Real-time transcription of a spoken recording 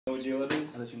What you order?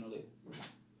 I'll let you know later.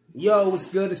 Yo,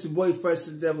 what's good? It's your boy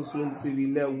Fr3sh, SmoovTv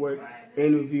Network.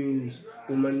 Interviews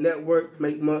with my network,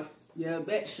 make my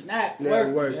bitch,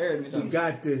 network. We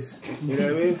got this. You know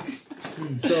what I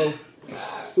mean? So,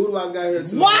 who do I got here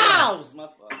today? Wyles! My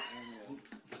fault.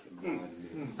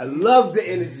 I love the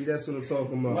energy. That's what I'm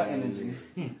talking about. What energy?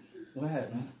 What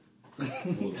happened?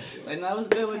 It's like, no, what's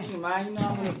good with you, man? You know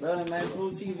I'm in the building, man.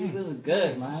 SmoovTv, this is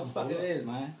good, man. What the fuck it is,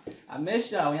 man? I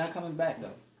miss y'all when y'all coming back,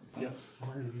 though. Yeah.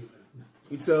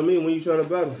 You tell me when you trying to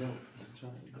battle.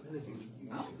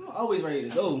 I'm always ready to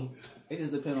go. It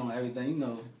just depends on everything, you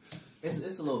know.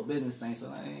 It's a little business thing, so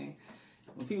like,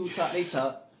 when people talk, they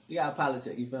talk. You got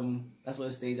politics, you feel me? That's what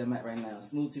the stage I'm at right now.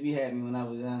 SmoovTv had me when I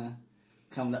was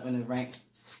coming up in the ranks.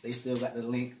 They still got the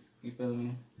link, you feel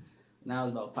me? Now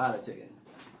it's about politicking.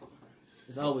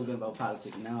 It's always been about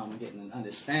politicking. Now I'm getting an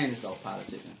understanding about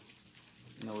politicking.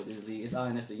 You know what this league? It's all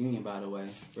in that's the union, by the way.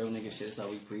 Real nigga shit is how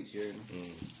we preach here.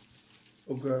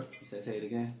 Okay. He says, say it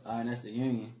again. All right, that's the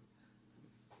union.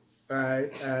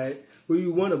 Alright. Who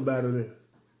you want to battle then?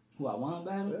 Who I want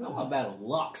to battle? Yeah. I want to battle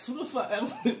Lux. Who the fuck? I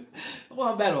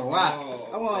want to battle Rock. Oh,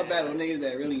 I want to battle niggas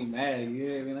that really mad. You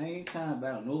know what I mean? I ain't trying to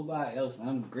battle nobody else, man.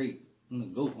 I'm great. I'm the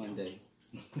GOAT one day.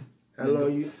 How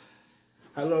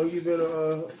long you been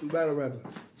a battle rapper?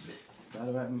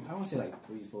 Battle rapping? I want to say like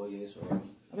 3-4 years for real.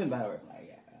 I've been battle rapping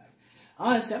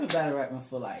honestly, I've been battle rapping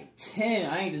for like 10.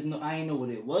 I ain't know what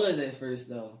it was at first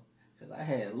though. Cause I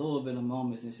had a little bit of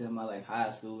moments and shit in my life,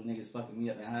 high school, niggas fucking me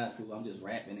up in high school. I'm just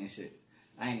rapping and shit.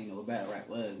 I ain't even know what battle rap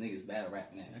was. Niggas battle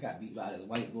rapping that. I got beat by this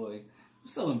white boy. It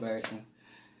was so embarrassing.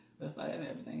 But if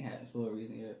everything happens for a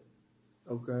reason, yeah.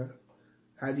 Okay.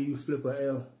 How do you flip a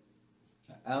L?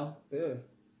 A L? Yeah.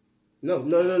 No.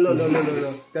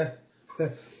 That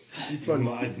you funny.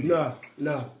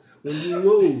 No. When you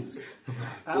lose.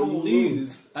 I don't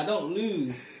lose. I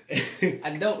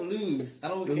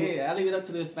don't care. I leave it up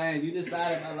to the fans. You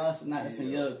decide if I lost or not. That's in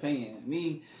your opinion.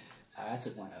 Me, I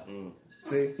took one L.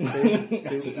 See? You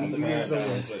get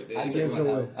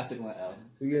somewhere. I took one L.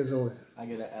 You get somewhere. I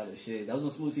get an L of shit. That was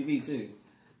on SmoovTv too.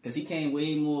 Because he came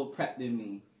way more prepped than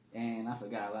me. And I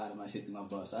forgot a lot of my shit through my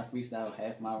boss. So I freestyled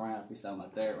half my round. I freestyled my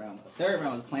third round. My third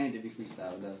round was planned to be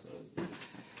freestyled though. So.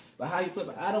 But how you flip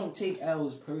it? I don't take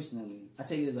L's personally. I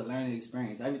take it as a learning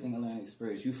experience. Everything a learning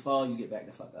experience. You fall, you get back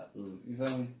the fuck up. You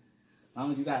feel me? As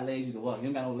long as you got legs, you can walk. You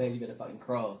don't got no legs, you better fucking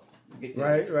crawl.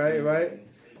 Right.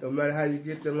 No matter how you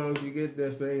get there, as long as you get there,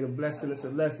 if it ain't a blessing, it's a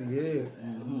lesson. Yeah.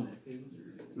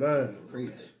 Man.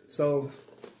 Preach. So,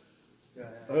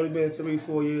 only been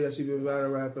 3-4 years that you been battle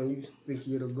rapping. You think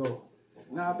you're the GOAT?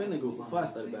 Nah, I've been the GOAT before I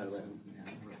started battle rapping.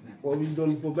 What were you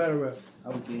doing before battle rap? I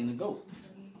was being the GOAT.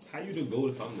 How you the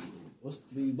GOAT if I'm the GOAT?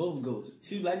 We both GOATs.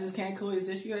 Two legends can't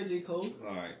coexist. You heard J. Cole.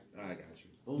 Alright, I got you.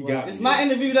 Oh, You got it's me my there.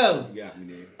 interview though. You got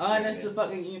me there. That's the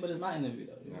fucking game, but it's my interview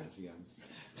though. You got me.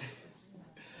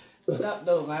 What up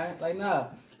though, man? Like nah,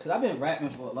 cause I've been rapping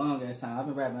for a long ass time. I've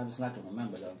been rapping ever since I can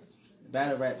remember though.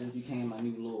 Battle rap just became my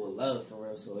new little love for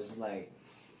real. So it's like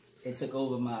it took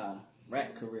over my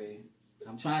rap career.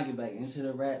 I'm trying to get back into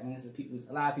the rap, man.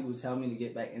 A lot of people tell me to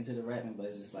get back into the rapping, but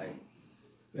it's just like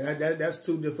that's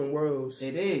two different worlds.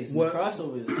 it is. The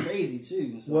crossover is crazy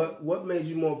too. So what made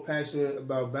you more passionate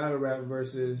about battle rap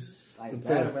versus like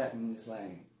battle rapping is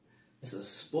like it's a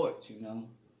sport, you know.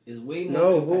 It's way more.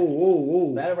 No,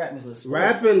 whoa. Battle rapping is a sport.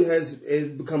 Rapping has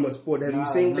become a sport. Have you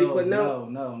seen they putting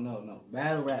out? No.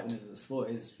 Battle rapping is a sport.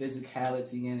 It's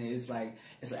physicality in it. It's like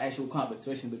it's an actual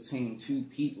competition between two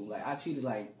people. Like I treat it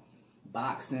like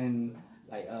boxing,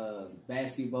 like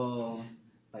basketball,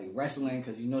 like wrestling,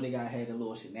 because you know they gotta have the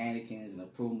little shenanigans and the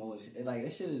promo. Like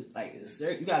that shit is like it's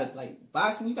serious. You gotta like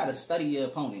boxing. You gotta study your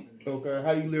opponent. Okay,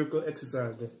 how you lyrical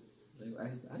exercise then?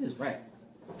 I just rap.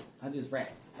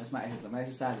 That's my exercise. My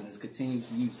exercising is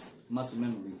continuous use, muscle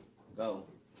memory. Go.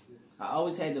 I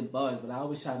always had the buzz, but I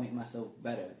always try to make myself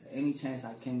better. Any chance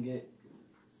I can get,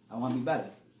 I want to be better.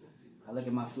 I look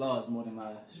at my flaws more than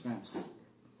my strengths.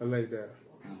 I like that.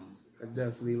 I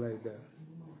definitely like that.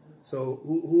 So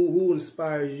who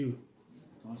inspires you?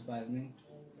 Who inspires me?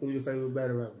 Who's your favorite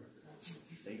battle rapper?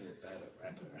 Favorite battle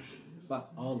rapper?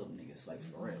 Fuck all them niggas, like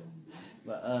for real.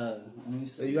 But let me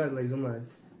see. So you gotta like somebody.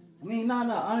 I mean, no.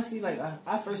 Honestly, like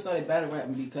I first started battle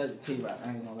rapping because of T-Rock. I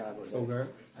ain't gonna lie about that. Okay.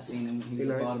 I seen him. He was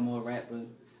a Baltimore rapper.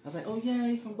 I was like, oh yeah,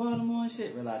 he from Baltimore and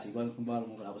shit. Realized he wasn't from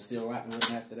Baltimore, but I was still rapping with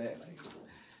him after that. Like,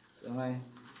 so man,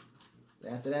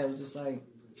 after that it was just like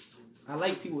I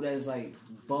like people that's like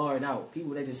barred out.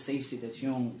 People that just say shit that you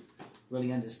don't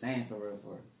really understand for real.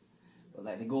 But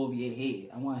like they go over your head.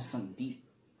 I want something deep.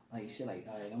 Like shit like,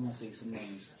 alright, I'm gonna say some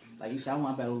names. Like you said, I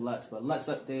want to battle Lux, but Lux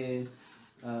up there,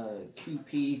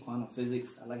 QP, quantum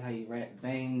physics. I like how you rap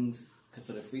bangs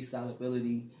for the freestyle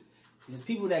ability. It's just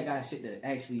people that got shit that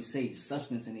actually say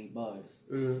substance in their bars.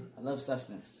 I love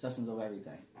substance. Substance over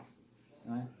everything.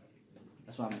 Alright?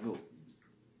 That's why I'm a GOAT.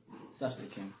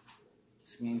 Substance king.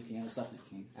 Schemes king. I'm a substance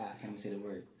king. I can't even say the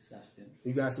word. Substance.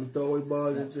 You got some throwaway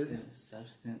bars? Substance.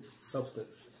 That's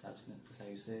how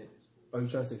you say it. Oh, you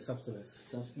trying to say substance?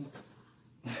 Substance?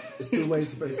 It's two ways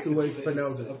to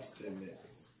pronounce it.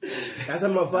 Substance. That's how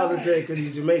my father said because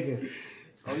he's Jamaican.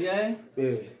 Oh, yeah?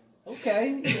 Yeah.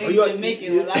 Okay. You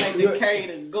Jamaican. I like to carry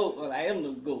the GOAT. Well, I am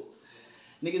the GOAT.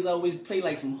 Niggas always play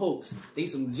like some hopes. They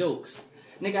some jokes.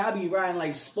 Nigga, I be riding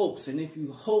like spokes, and if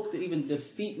you hope to even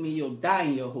defeat me, you'll die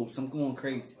in your hopes. I'm going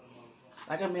crazy.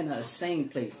 Like I'm in a sane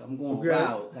place. I'm going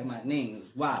wild. Like my name is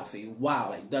Wyles. So you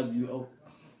wild, like W-O.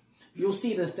 You'll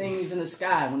see the things in the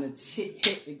sky. When the shit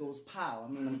hit, it goes pow.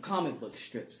 I'm in them comic book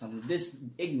strips. I'm this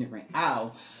ignorant.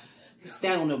 Ow.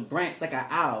 Stand on the branch like an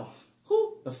owl.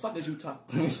 Who the fuck is you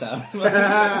talking about?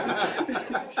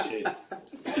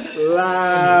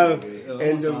 Live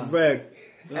and direct.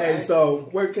 Hey, so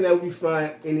where can we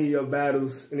find any of your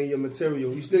battles, any of your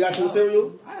material? You still got some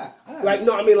material? Like,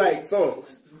 no, I mean like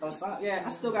songs. Yeah,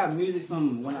 I still got music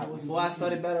from before I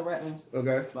started battle rapping.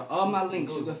 Okay. But all my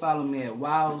links, you can follow me at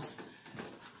Wyles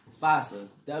Fr3sh.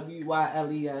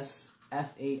 WYLESFASA.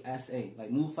 Like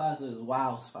Mufasa is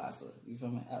Wyles Fr3sh. You feel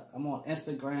me? I'm on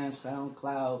Instagram,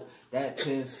 SoundCloud,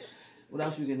 D3f. What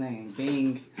else you can name?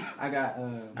 Bing. I got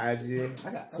IG.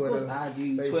 I got Twitter.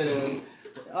 IG, Facebook. Twitter.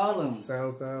 All of them.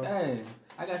 SoundCloud. Hey,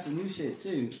 I got some new shit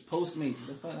too. Postmates.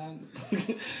 The fuck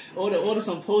order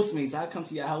some Postmates. I come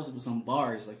to your house with some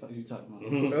bars. Like fuck you talking about.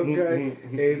 Okay.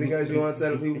 Anything else you want to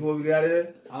tell the people before we got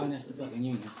here? Oh, and that's the fucking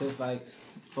union. Pitfights.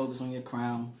 Focus on your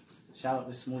crown. Shout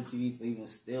out to SmoovTv for even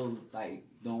still like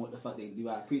doing what the fuck they do.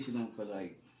 I appreciate them for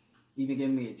like even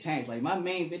giving me a chance. Like my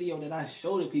main video that I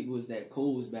show to people is that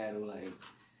Coles battle. Like,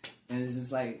 and it's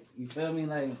just like you feel me.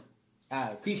 Like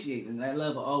I appreciate it. And that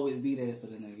love will always be there for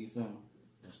the nigga. You feel me?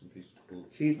 Rest in peace to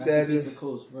Coles. Keep Rest that in peace to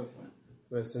Coles, bro.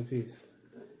 Rest in peace.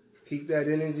 Keep that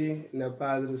energy and that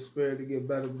positive spirit to get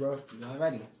better, bro. You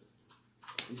already.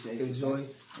 Appreciate you. Enjoy.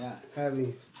 Yeah.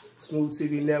 Having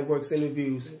SmoovTv Networks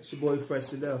interviews. It's your boy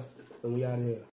Fr3sh, and we out of here.